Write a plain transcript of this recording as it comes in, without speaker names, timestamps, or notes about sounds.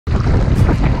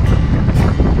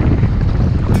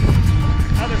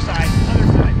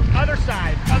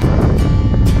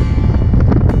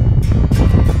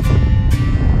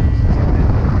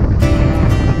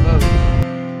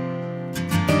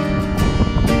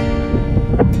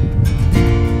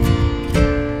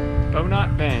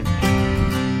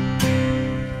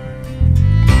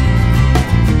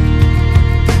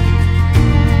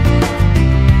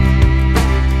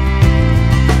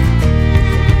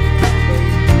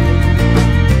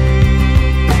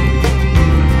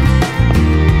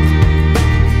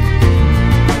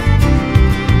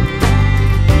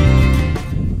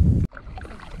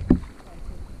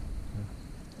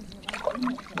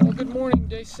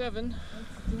7.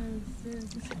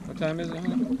 What time is it,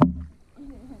 honey?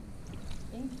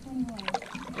 8:21.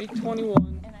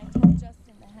 8:21. And I told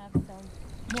Justin to have some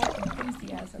more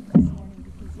enthusiasm this morning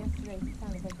because yesterday he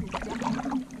sounded like he was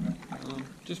down.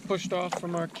 Just pushed off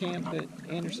from our camp at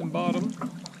Anderson Bottom.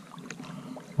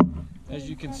 As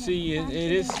you can see, it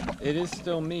is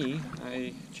still me.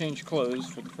 I changed clothes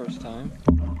for the first time,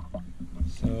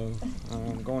 so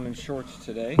I'm going in shorts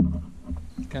today.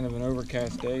 It's kind of an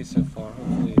overcast day so far.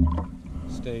 Hopefully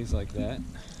it stays like that.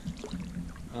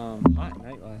 Hot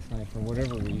night last night for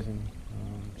whatever reason.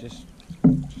 Just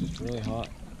really hot.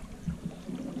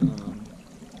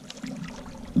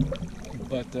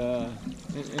 But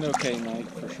an okay night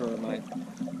for sure. My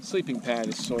sleeping pad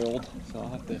is soiled, so I'll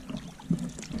have to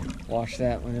wash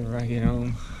that whenever I get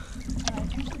home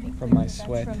from my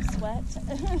sweat. That's from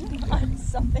sweat, not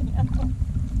something else.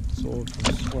 Soiled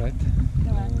from sweat.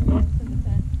 No accidents in the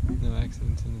tent. No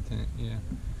accidents in the tent, yeah.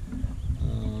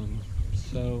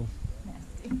 So,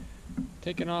 Nasty.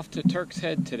 taking off to Turks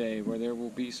Head today, where there will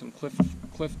be some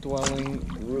cliff-dwelling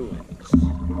ruins.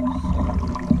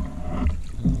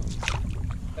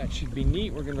 That should be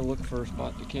neat. We're going to look for a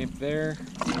spot to camp there.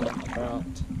 We're about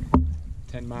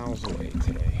 10 miles away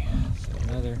today. So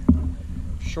another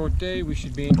short day. We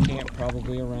should be in camp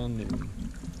probably around noon.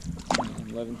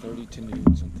 11:30 to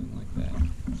noon, something like that.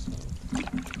 So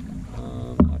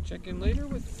I'll check in later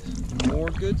with more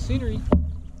good scenery.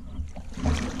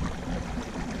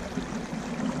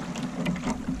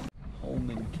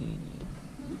 Holman Canyon.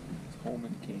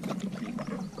 Holman Canyon.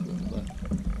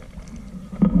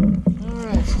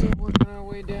 Alright, still working our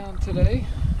way down today.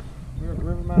 We're at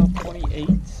river mile 28.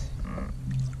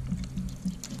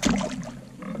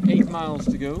 8 miles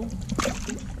to go.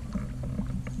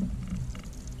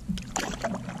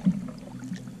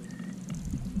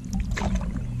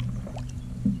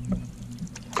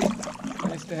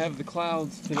 Nice to have the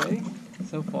clouds today,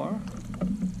 so far.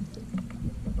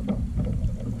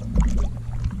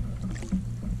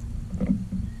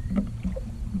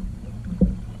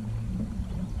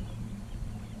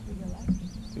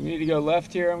 We need to go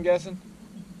left here, I'm guessing.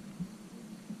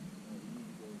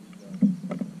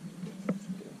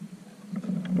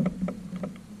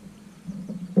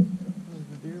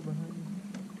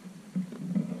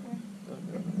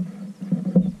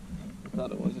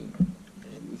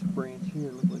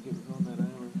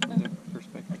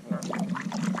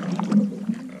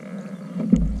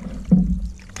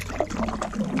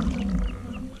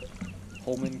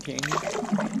 Holman Canyon.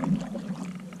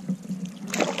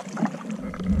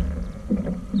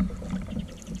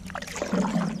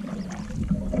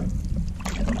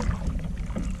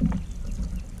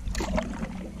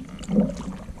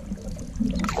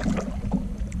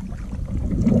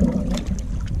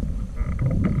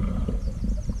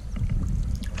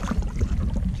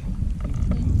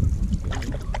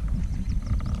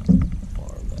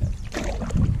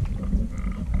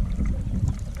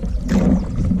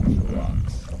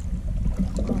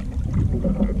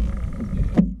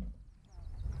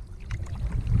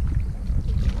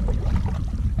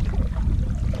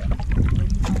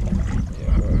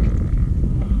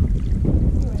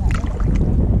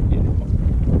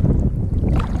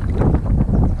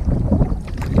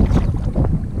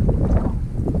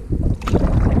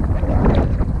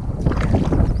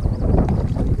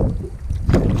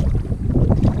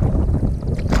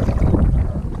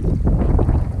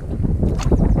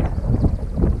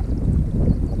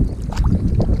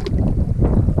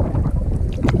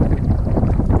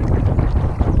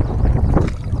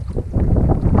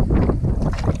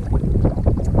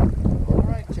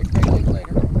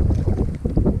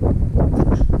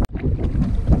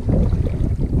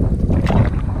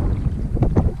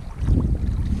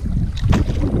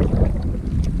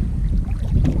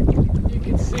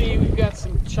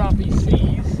 Choppy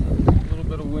seas, a little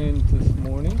bit of wind this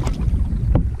morning.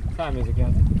 What time is it,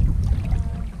 Kathy?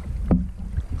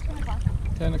 10 o'clock.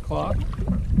 10 o'clock.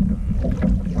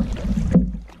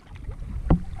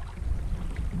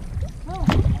 Oh,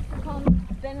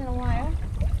 it's been in a while.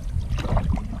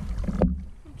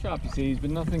 Choppy seas,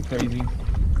 but nothing crazy.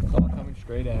 It's all coming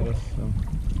straight at us, so.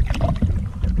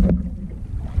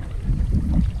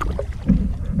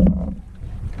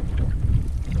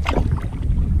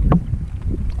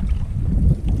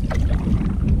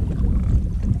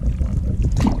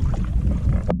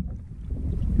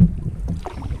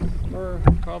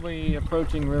 Probably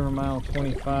approaching river mile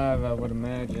 25, I would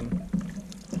imagine.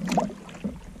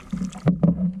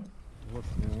 Look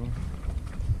now.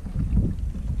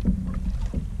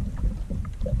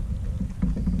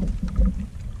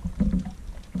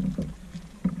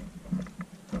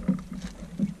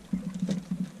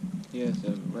 Yeah,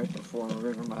 is right before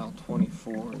River Mile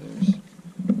 24.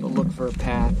 You'll look for a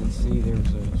path and see there's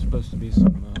supposed to be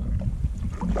some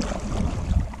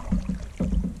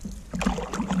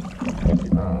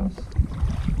pictographs.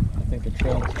 I think a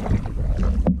trail is pictographs.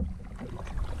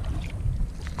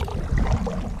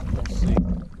 We'll see.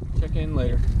 Check in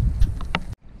later.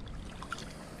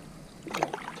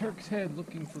 Turks Head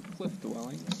looking for cliff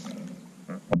dwellings.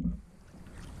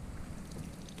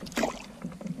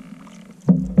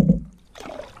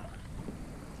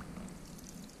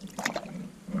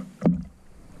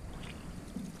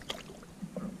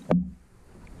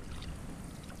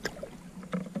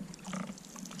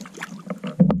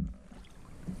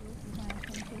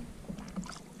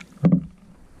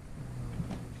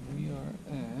 We are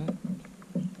at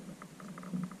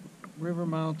River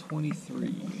Mile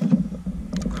 23.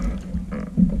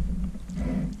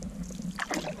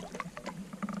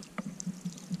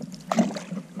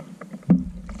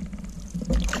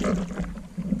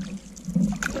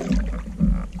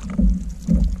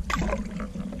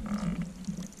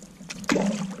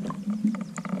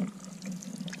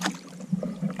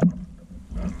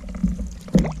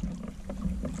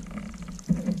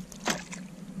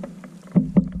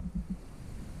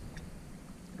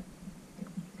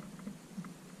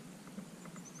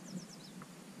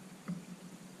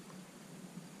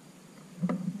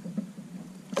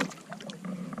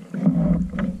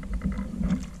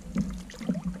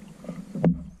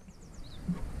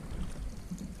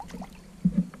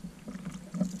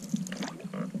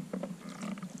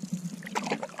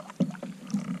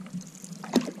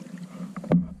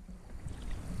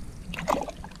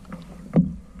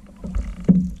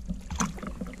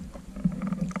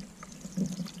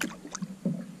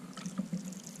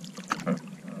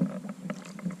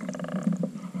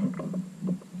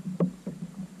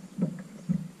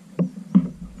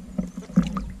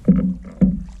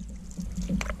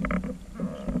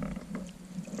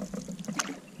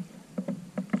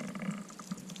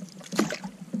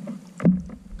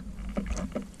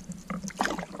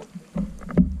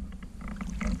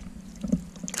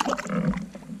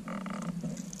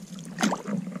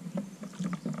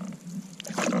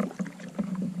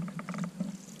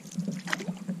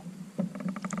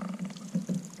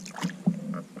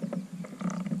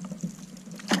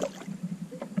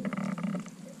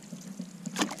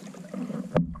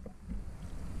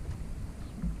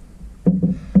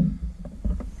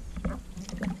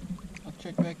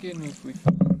 Check back in if we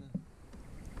find the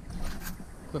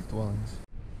cliff dwellings.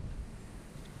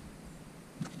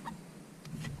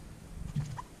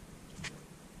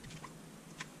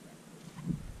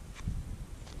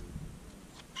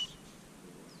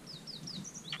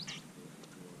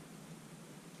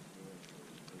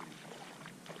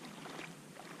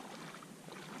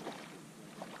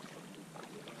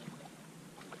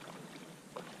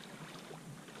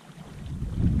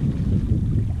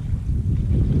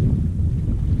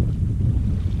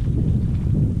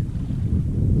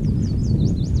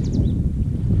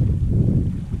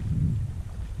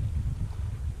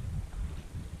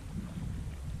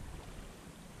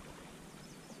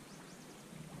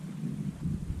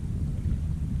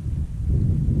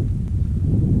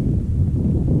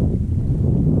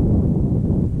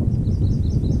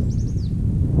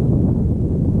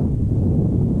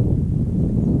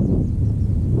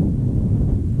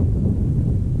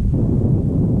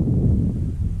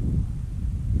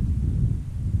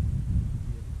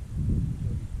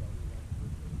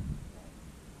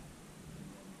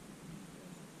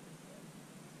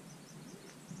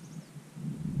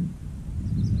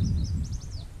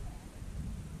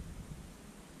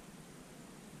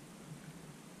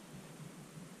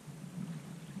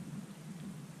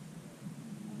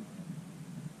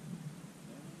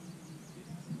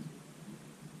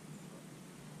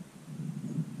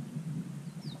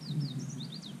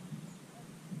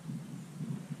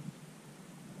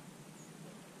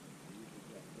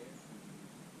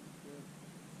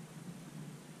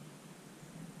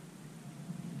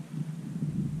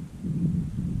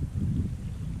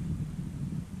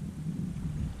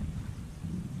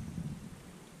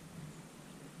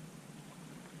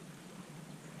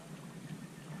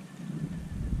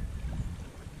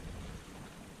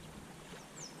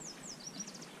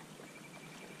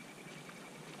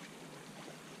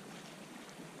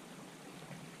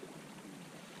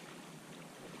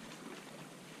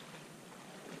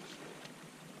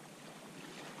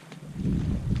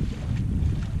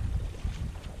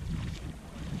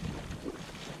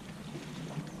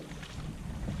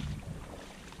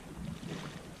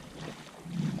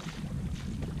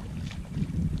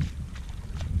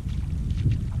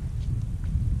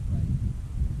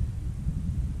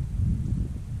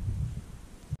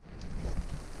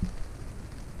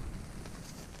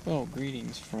 Well,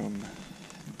 greetings from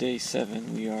day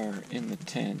 7. We are in the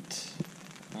tent.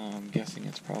 I'm guessing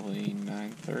it's probably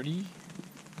 9:30.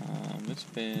 It's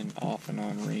been off and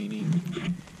on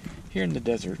raining here in the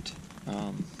desert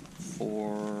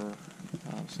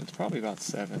since probably about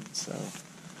 7. So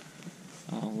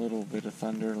a little bit of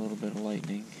thunder, a little bit of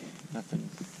lightning. Nothing,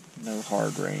 no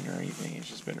hard rain or anything. It's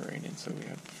just been raining, so we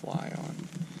had to fly on.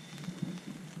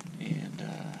 And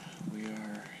we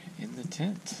are in the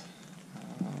tent.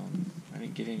 I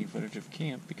didn't get any footage of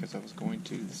camp because I was going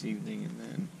to this evening, and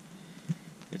then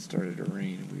it started to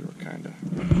rain, and we were kind of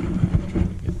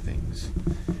trying to get things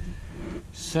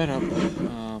set up.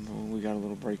 We got a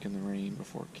little break in the rain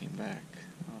before it came back.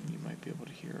 You might be able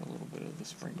to hear a little bit of the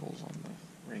sprinkles on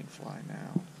the rain fly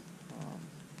now.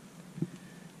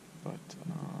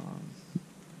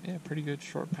 Yeah, pretty good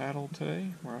short paddle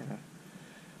today. We're at a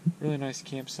really nice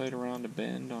campsite around a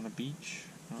bend on a beach,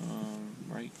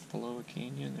 right below a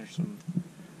canyon. There's some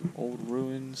old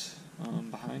ruins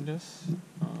behind us.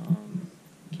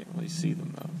 Can't really see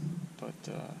them though, but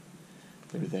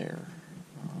they're there.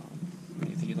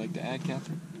 Anything you'd like to add,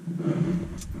 Catherine?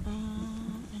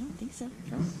 I don't think so.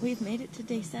 No? We've made it to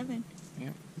day 7.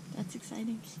 Yep. That's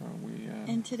exciting. So we.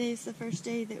 And today's the first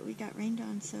day that we got rained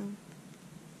on, so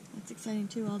that's exciting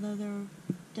too. Although there were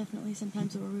definitely some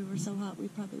times where we were so hot we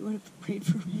probably would have prayed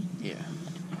for rain. Yeah.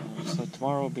 So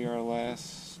tomorrow will be our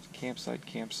last campsite,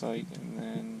 and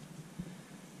then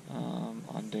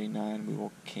on day 9 we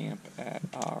will camp at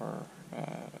our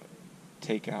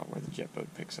takeout where the jet boat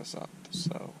picks us up.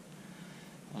 So,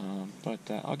 but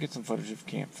I'll get some footage of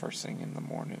camp first thing in the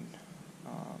morning.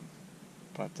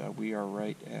 But we are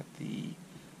right at the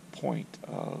point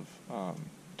of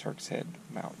Turks Head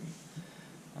Mountain,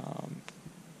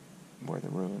 where the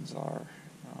ruins are,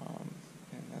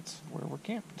 and that's where we're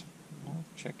camped. We'll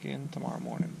check in tomorrow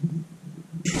morning.